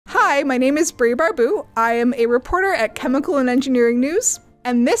Hi, my name is Brie Barbu. I am a reporter at Chemical and Engineering News,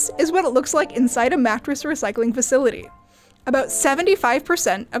 and this is what it looks like inside a mattress recycling facility. About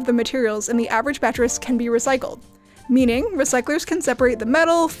 75% of the materials in the average mattress can be recycled, meaning recyclers can separate the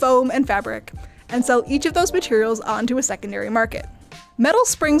metal, foam, and fabric, and sell each of those materials onto a secondary market. Metal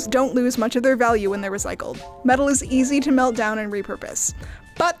springs don't lose much of their value when they're recycled. Metal is easy to melt down and repurpose.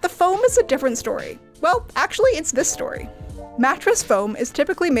 But the foam is a different story. Well, actually, it's this story. Mattress foam is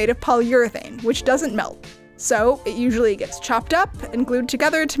typically made of polyurethane, which doesn't melt, so it usually gets chopped up and glued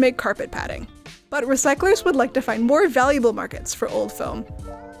together to make carpet padding. But recyclers would like to find more valuable markets for old foam,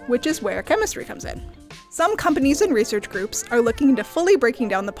 which is where chemistry comes in. Some companies and research groups are looking into fully breaking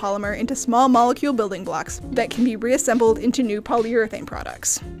down the polymer into small molecule building blocks that can be reassembled into new polyurethane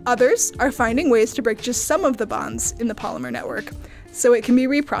products. Others are finding ways to break just some of the bonds in the polymer network, so it can be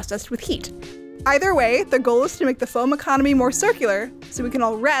reprocessed with heat. Either way, the goal is to make the foam economy more circular so we can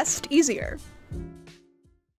all rest easier.